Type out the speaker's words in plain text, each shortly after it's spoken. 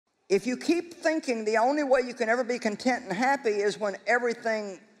If you keep thinking the only way you can ever be content and happy is when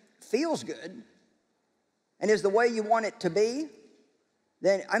everything feels good and is the way you want it to be,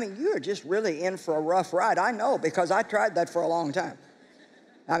 then, I mean, you're just really in for a rough ride. I know, because I tried that for a long time.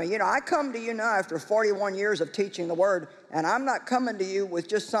 I mean, you know, I come to you now after 41 years of teaching the Word, and I'm not coming to you with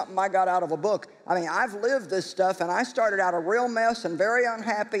just something I got out of a book. I mean, I've lived this stuff, and I started out a real mess and very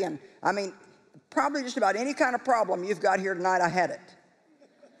unhappy, and I mean, probably just about any kind of problem you've got here tonight, I had it.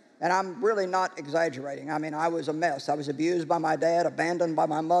 And I'm really not exaggerating. I mean, I was a mess. I was abused by my dad, abandoned by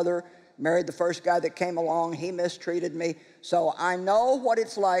my mother, married the first guy that came along. He mistreated me. So I know what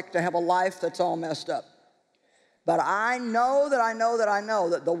it's like to have a life that's all messed up. But I know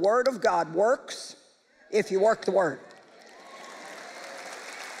that the Word of God works if you work the Word.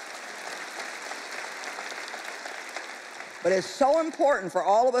 But it's so important for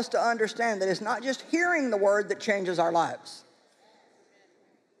all of us to understand that it's not just hearing the Word that changes our lives.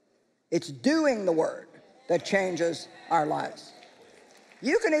 It's doing the Word that changes our lives.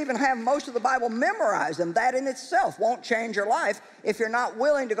 You can even have most of the Bible memorized, and that in itself won't change your life if you're not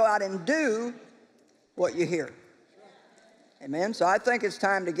willing to go out and do what you hear. Amen? So I think it's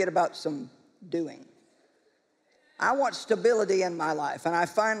time to get about some doing. I want stability in my life, and I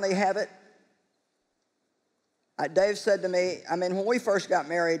finally have it. Dave said to me, I mean, when we first got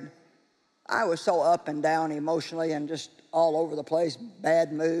married, I was so up and down emotionally and just all over the place,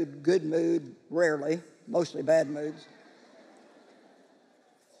 bad mood, good mood, rarely, mostly bad moods.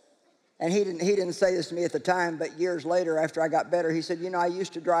 And he didn't say this to me at the time, but years later, after I got better, he said, you know, I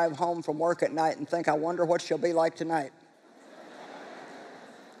used to drive home from work at night and think, I wonder what she'll be like tonight.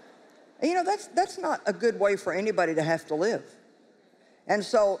 And you know, that's not a good way for anybody to have to live. And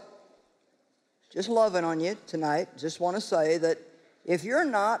so, just loving on you tonight, just want to say that if you're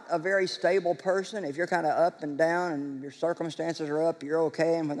not a very stable person, if you're kind of up and down and your circumstances are up, you're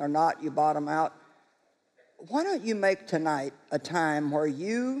okay, and when they're not, you bottom out, why don't you make tonight a time where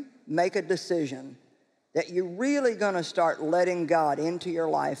you make a decision that you're really going to start letting God into your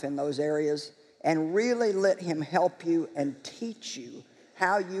life in those areas and really let Him help you and teach you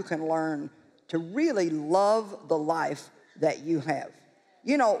how you can learn to really love the life that you have.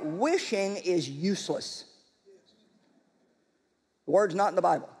 You know, wishing is useless. The word's not in the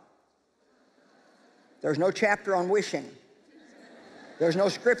Bible. There's no chapter on wishing. There's no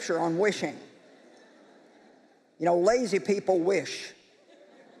scripture on wishing. You know, lazy people wish.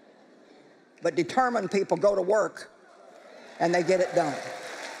 But determined people go to work and they get it done.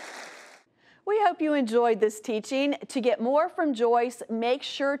 We hope you enjoyed this teaching. To get more from Joyce, make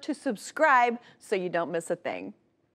sure to subscribe so you don't miss a thing.